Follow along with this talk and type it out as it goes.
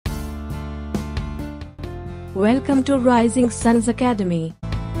Welcome to Rising Suns Academy.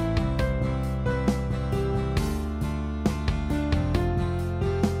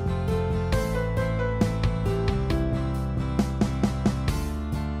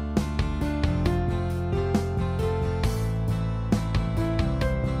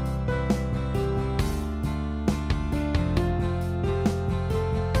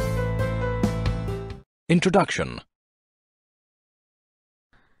 Introduction.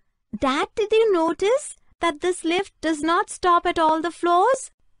 Dad, did you notice that this lift does not stop at all the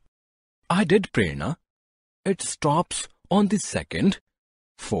floors? I did, Prerna. It stops on the 2nd,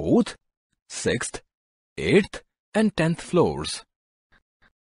 4th, 6th, 8th and 10th floors.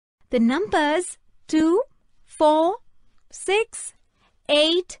 The numbers 2, 4, 6,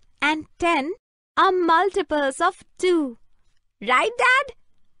 8 and 10 are multiples of 2. Right, Dad?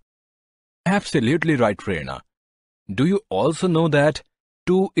 Absolutely right, Prerna. Do you also know that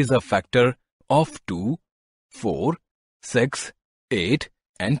 2 is a factor of 2, 4, 6, 8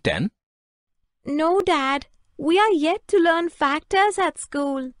 and 10? No, Dad. We are yet to learn factors at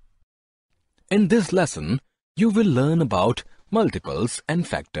school. In this lesson, you will learn about multiples and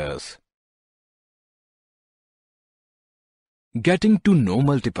factors. Getting to know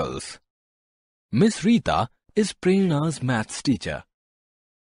multiples. Miss Rita is Prerna's maths teacher.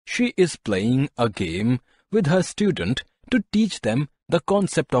 She is playing a game with her student to teach them the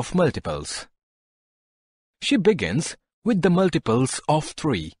concept of multiples. She begins with the multiples of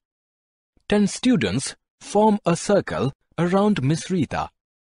 3. 10 students form a circle around Miss Rita.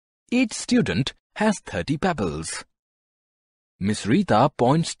 Each student has 30 pebbles. Miss Rita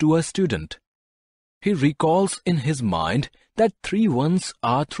points to a student. He recalls in his mind that 3 ones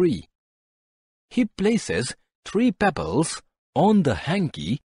are 3. He places 3 pebbles on the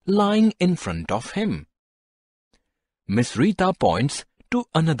hanky lying in front of him. Miss Rita points to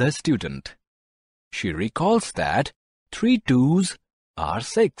another student. She recalls that 3 twos are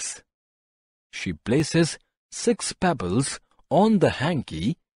 6. She places 6 pebbles on the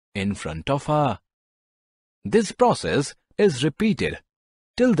hanky in front of her. This process is repeated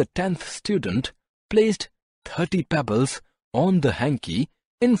till the 10th student placed 30 pebbles on the hanky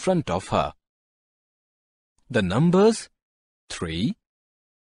in front of her. The numbers 3,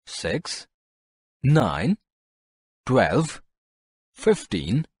 6, 9, 12,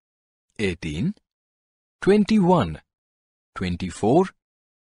 15, 18, 21, 24,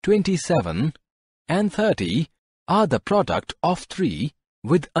 27 and 30 are the product of 3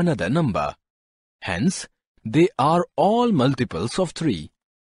 with another number. Hence, they are all multiples of 3.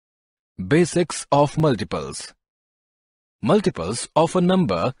 Basics of multiples. Multiples of a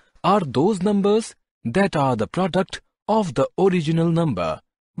number are those numbers that are the product of the original number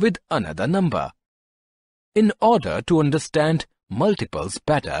with another number. In order to understand multiples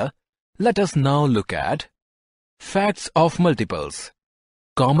better, let us now look at facts of multiples,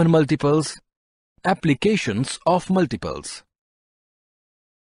 common multiples, applications of multiples.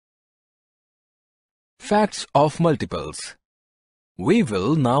 Facts of multiples. We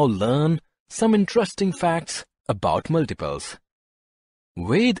will now learn some interesting facts about multiples.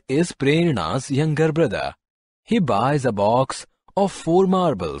 Ved is Prerna's younger brother. He buys a box of 4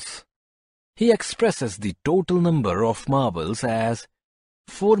 marbles. He expresses the total number of marbles as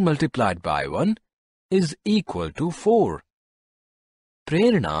 4 multiplied by 1 is equal to 4.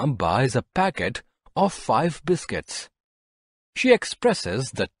 Prerna buys a packet of 5 biscuits. She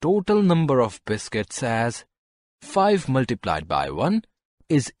expresses the total number of biscuits as 5 multiplied by 1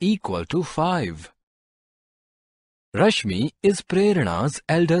 is equal to 5. Rashmi is Prerna's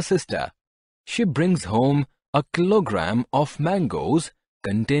elder sister. She brings home a kilogram of mangoes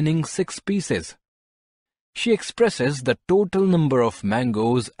containing 6 pieces. She expresses the total number of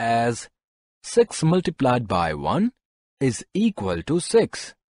mangoes as 6 multiplied by 1 is equal to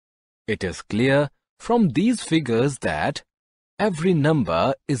 6. It is clear from these figures that every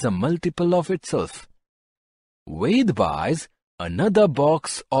number is a multiple of itself. Ved buys another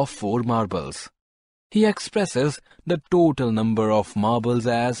box of 4 marbles. He expresses the total number of marbles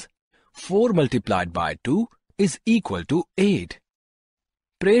as 4 multiplied by 2 is equal to 8.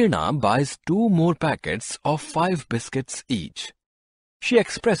 Prerna buys 2 more packets of 5 biscuits each. She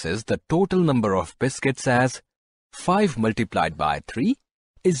expresses the total number of biscuits as 5 multiplied by 3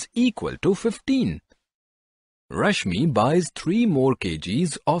 is equal to 15. Rashmi buys 3 more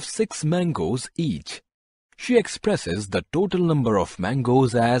kgs of 6 mangoes each. She expresses the total number of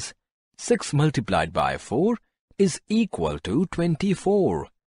mangoes as 6 multiplied by 4 is equal to 24.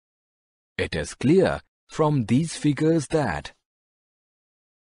 It is clear from these figures that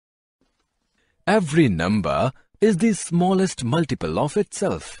every number is the smallest multiple of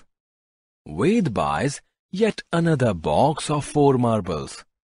itself. Ved buys yet another box of 4 marbles.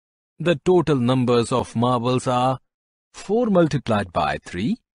 The total numbers of marbles are 4 multiplied by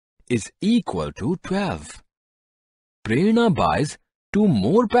 3 is equal to 12. Prerna buys 2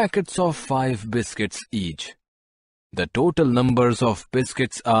 more packets of 5 biscuits each. The total numbers of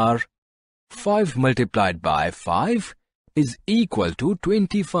biscuits are 5 multiplied by 5 is equal to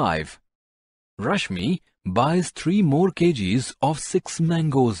 25. Rashmi buys 3 more kgs of 6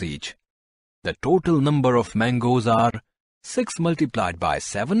 mangoes each. The total number of mangoes are 6 multiplied by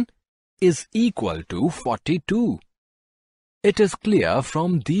 7 is equal to 42. It is clear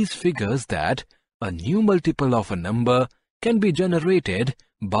from these figures that a new multiple of a number can be generated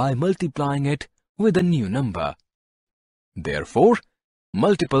by multiplying it with a new number. Therefore,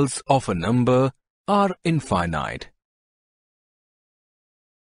 multiples of a number are infinite.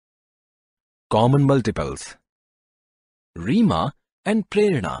 Common multiples. Reema and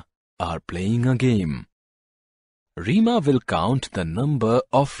Prerna are playing a game. Reema will count the number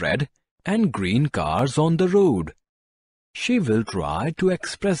of red and green cars on the road. She will try to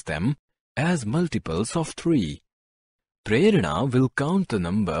express them as multiples of 3. Prerna will count the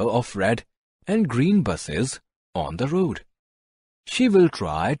number of red and green buses on the road. She will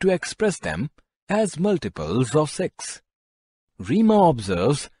try to express them as multiples of 6. Reema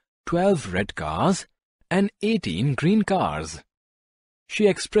observes 12 red cars and 18 green cars. She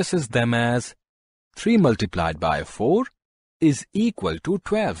expresses them as 3 multiplied by 4 is equal to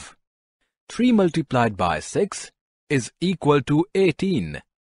 12. 3 multiplied by 6 is equal to 18.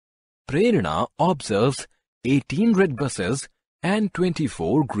 Prerna observes 18 red buses and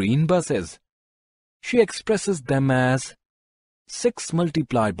 24 green buses. She expresses them as 6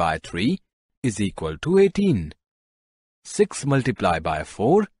 multiplied by 3 is equal to 18. 6 multiplied by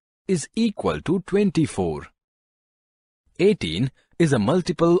 4 is equal to 24. 18 is a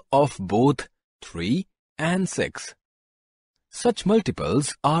multiple of both 3 and 6. Such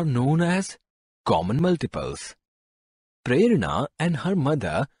multiples are known as common multiples. Prerna and her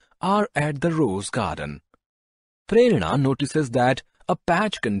mother are at the rose garden. Prerna notices that a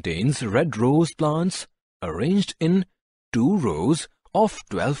patch contains red rose plants arranged in 2 rows of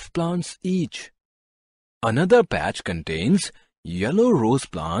 12 plants each. Another patch contains yellow rose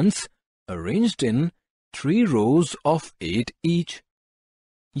plants arranged in 3 rows of 8 each.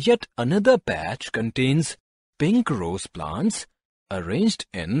 Yet another patch contains pink rose plants arranged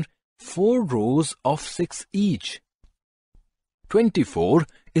in 4 rows of 6 each. 24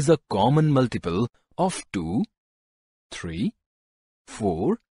 is a common multiple of 2, 3,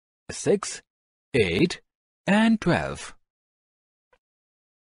 4, 6, 8, and 12.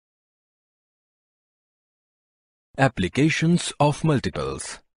 Applications of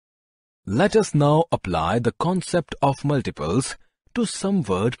multiples. Let us now apply the concept of multiples to some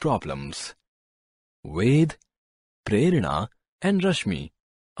word problems. Ved, Prerna, and Rashmi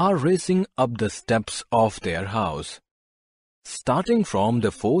are racing up the steps of their house. Starting from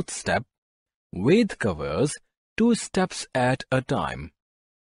the 4th step, Ved covers 2 steps at a time.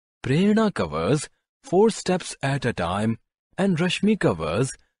 Prerna covers 4 steps at a time and Rashmi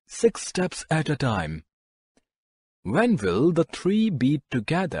covers 6 steps at a time. When will the 3 be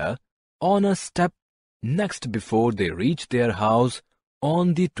together on a step next before they reach their house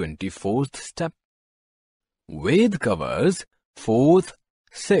on the 24th step? Ved covers 4th,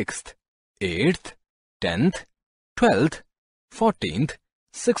 6th, 8th, 10th, 12th, 14th,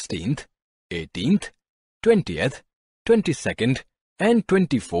 16th, 18th, 20th, 22nd, and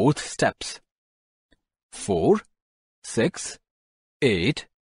 24th steps. 4, 6, 8,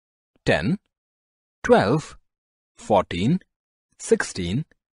 10, 12, 14, 16,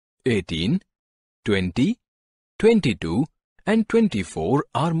 18, 20, 22, and 24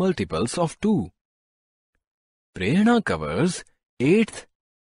 are multiples of 2. Prerna covers 8th,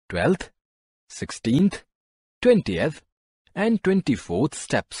 12th, 16th, 20th, and 24th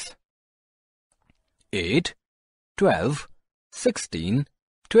steps. 8, 12, 16,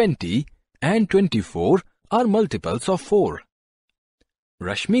 20, and 24 are multiples of 4.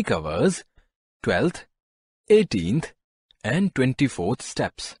 Rashmi covers 12th, 18th, and 24th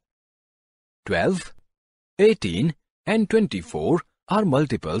steps. 12, 18, and 24 are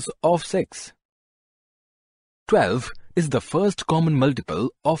multiples of 6. 12 is the first common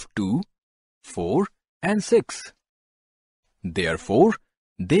multiple of 2, 4, and 6. Therefore,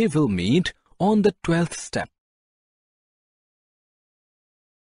 they will meet on the 12th step.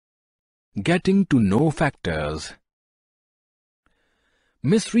 Getting to know factors.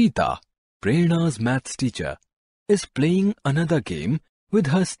 Miss Rita, Prerna's maths teacher, is playing another game with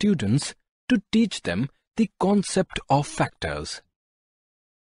her students to teach them the concept of factors.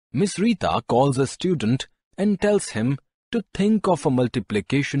 Miss Rita calls a student and tells him to think of a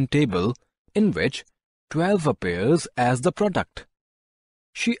multiplication table in which 12 appears as the product.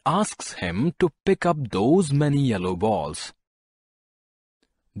 She asks him to pick up those many yellow balls.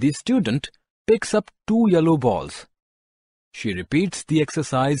 The student picks up 2 yellow balls. She repeats the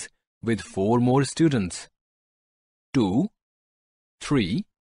exercise with 4 more students. 2, 3,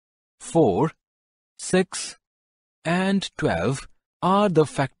 4, 6, and 12 are the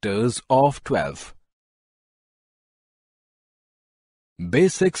factors of 12.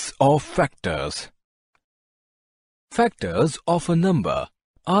 Basics of factors. Factors of a number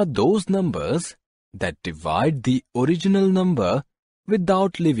are those numbers that divide the original number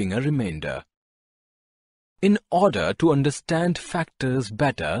without leaving a remainder. In order to understand factors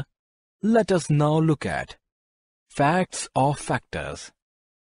better, let us now look at facts of factors,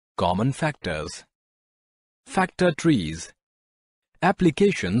 common factors, factor trees,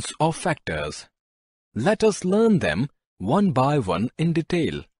 applications of factors. Let us learn them one by one in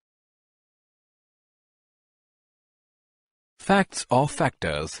detail. Facts of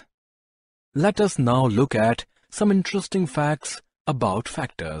factors. Let us now look at some interesting facts about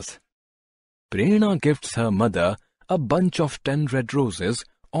factors. Prerna gifts her mother a bunch of 10 red roses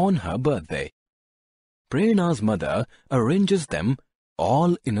on her birthday. Prerna's mother arranges them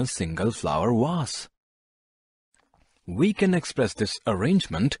all in a single flower vase. We can express this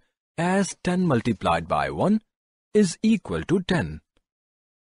arrangement as 10 multiplied by 1 is equal to 10.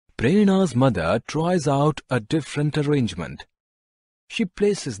 Prerna's mother tries out a different arrangement. She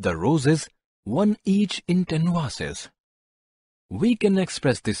places the roses one each in 10 vases. We can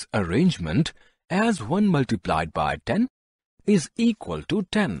express this arrangement as 1 multiplied by 10 is equal to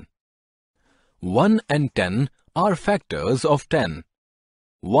 10. 1 and 10 are factors of 10.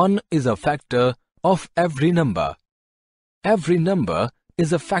 1 is a factor of every number. Every number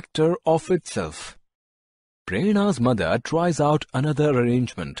is a factor of itself. Prerna's mother tries out another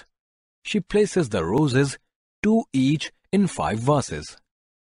arrangement. She places the roses 2 each in 5 vases.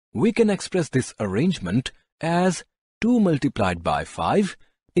 We can express this arrangement as 2 multiplied by 5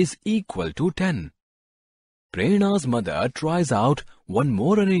 is equal to 10. Prerna's mother tries out one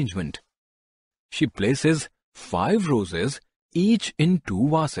more arrangement. She places 5 roses each in 2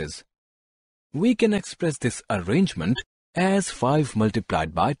 vases. We can express this arrangement as 5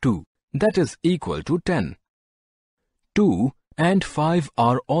 multiplied by 2, that is equal to 10. 2 and 5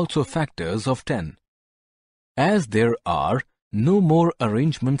 are also factors of 10. As there are no more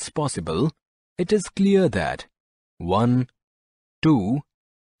arrangements possible, it is clear that 1, 2,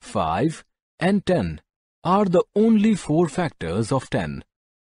 5 and 10 are the only 4 factors of 10.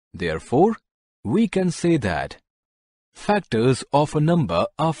 Therefore, we can say that factors of a number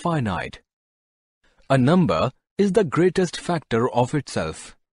are finite. A number is the greatest factor of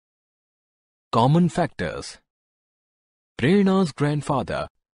itself. Common factors. Prerna's grandfather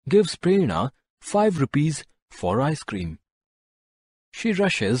gives Prerna 5 rupees for ice cream. She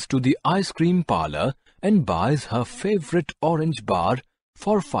rushes to the ice cream parlor and buys her favorite orange bar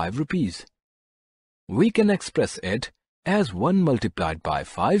for 5 rupees. We can express it as 1 multiplied by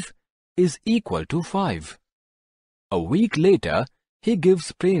 5 is equal to 5. A week later, he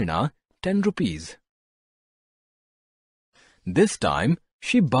gives Prerna 10 rupees. This time,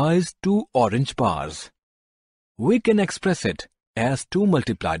 she buys 2 orange bars. We can express it as 2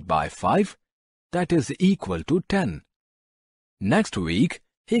 multiplied by 5, that is equal to 10. Next week,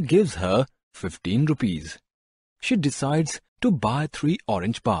 he gives her 15 rupees. She decides to buy 3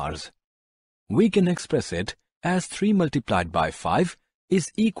 orange bars. We can express it as 3 multiplied by 5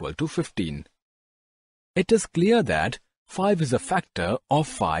 is equal to 15. It is clear that 5 is a factor of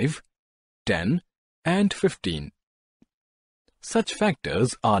 5, 10, and 15. Such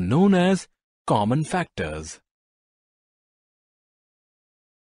factors are known as common factors.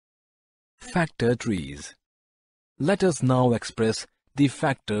 Factor trees. Let us now express the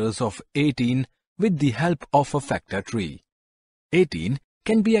factors of 18 with the help of a factor tree. 18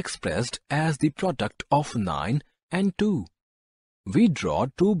 can be expressed as the product of 9 and 2. We draw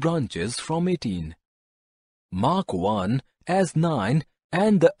 2 branches from 18. Mark one as 9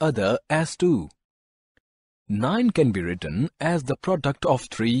 and the other as 2. 9 can be written as the product of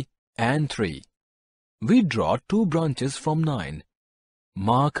 3 and 3. We draw 2 branches from 9.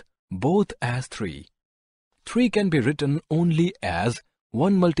 Mark both as 3. 3 can be written only as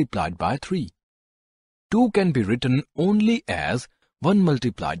 1 multiplied by 3. 2 can be written only as 1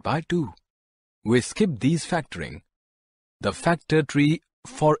 multiplied by 2. We skip these factoring. The factor tree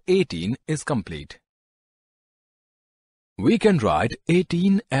for 18 is complete. We can write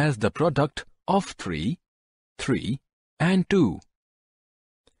 18 as the product of 3, 3 and 2.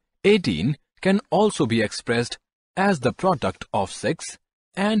 18 can also be expressed as the product of 6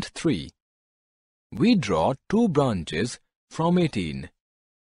 and 3. We draw two branches from 18.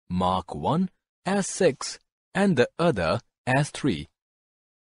 Mark one as 6 and the other as 3.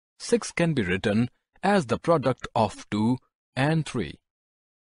 6 can be written as the product of 2 and 3.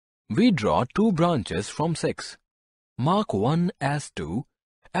 We draw two branches from 6. Mark one as 2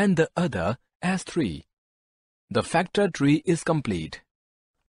 and the other as 3. The factor tree is complete.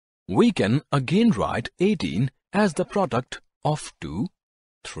 We can again write 18 as the product of 2,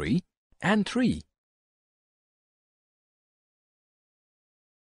 3 and 3.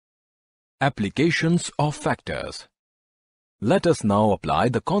 Applications of factors. Let us now apply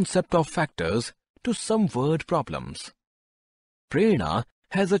the concept of factors to some word problems. Prerna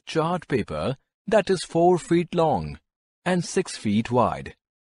has a chart paper that is 4 feet long and 6 feet wide.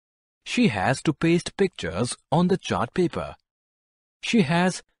 She has to paste pictures on the chart paper. She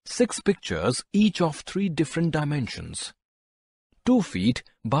has 6 pictures, each of 3 different dimensions: 2 feet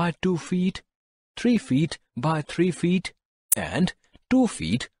by 2 feet, 3 feet by 3 feet, and 2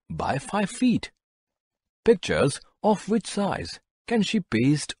 feet by 5 feet. Pictures of which size can she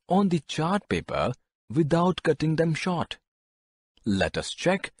paste on the chart paper without cutting them short? Let us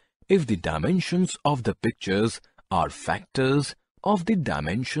check if the dimensions of the pictures are factors of the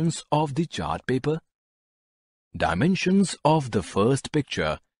dimensions of the chart paper. Dimensions of the first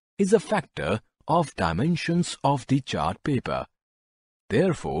picture is a factor of dimensions of the chart paper.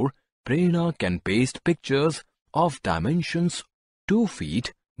 Therefore, Prerna can paste pictures of dimensions 2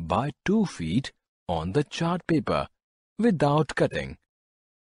 feet by 2 feet on the chart paper without cutting.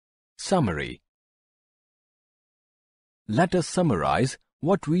 Summary. Let us summarize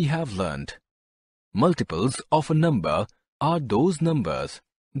what we have learned. Multiples of a number are those numbers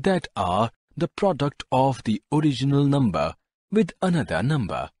that are the product of the original number with another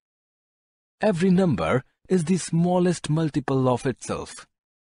number. Every number is the smallest multiple of itself.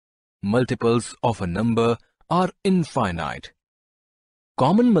 Multiples of a number are infinite.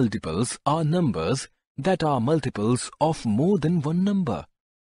 Common multiples are numbers that are multiples of more than one number.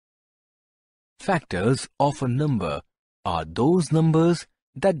 Factors of a number are those numbers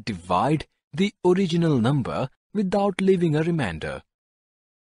that divide the original number without leaving a remainder.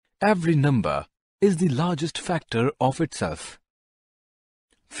 Every number is the largest factor of itself.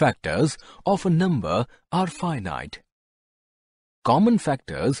 Factors of a number are finite. Common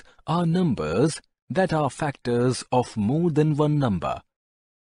factors are numbers that are factors of more than one number.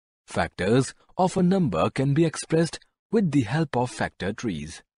 Factors of a number can be expressed with the help of factor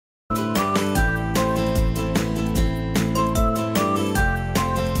trees.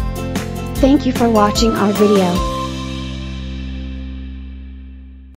 Thank you for watching our video.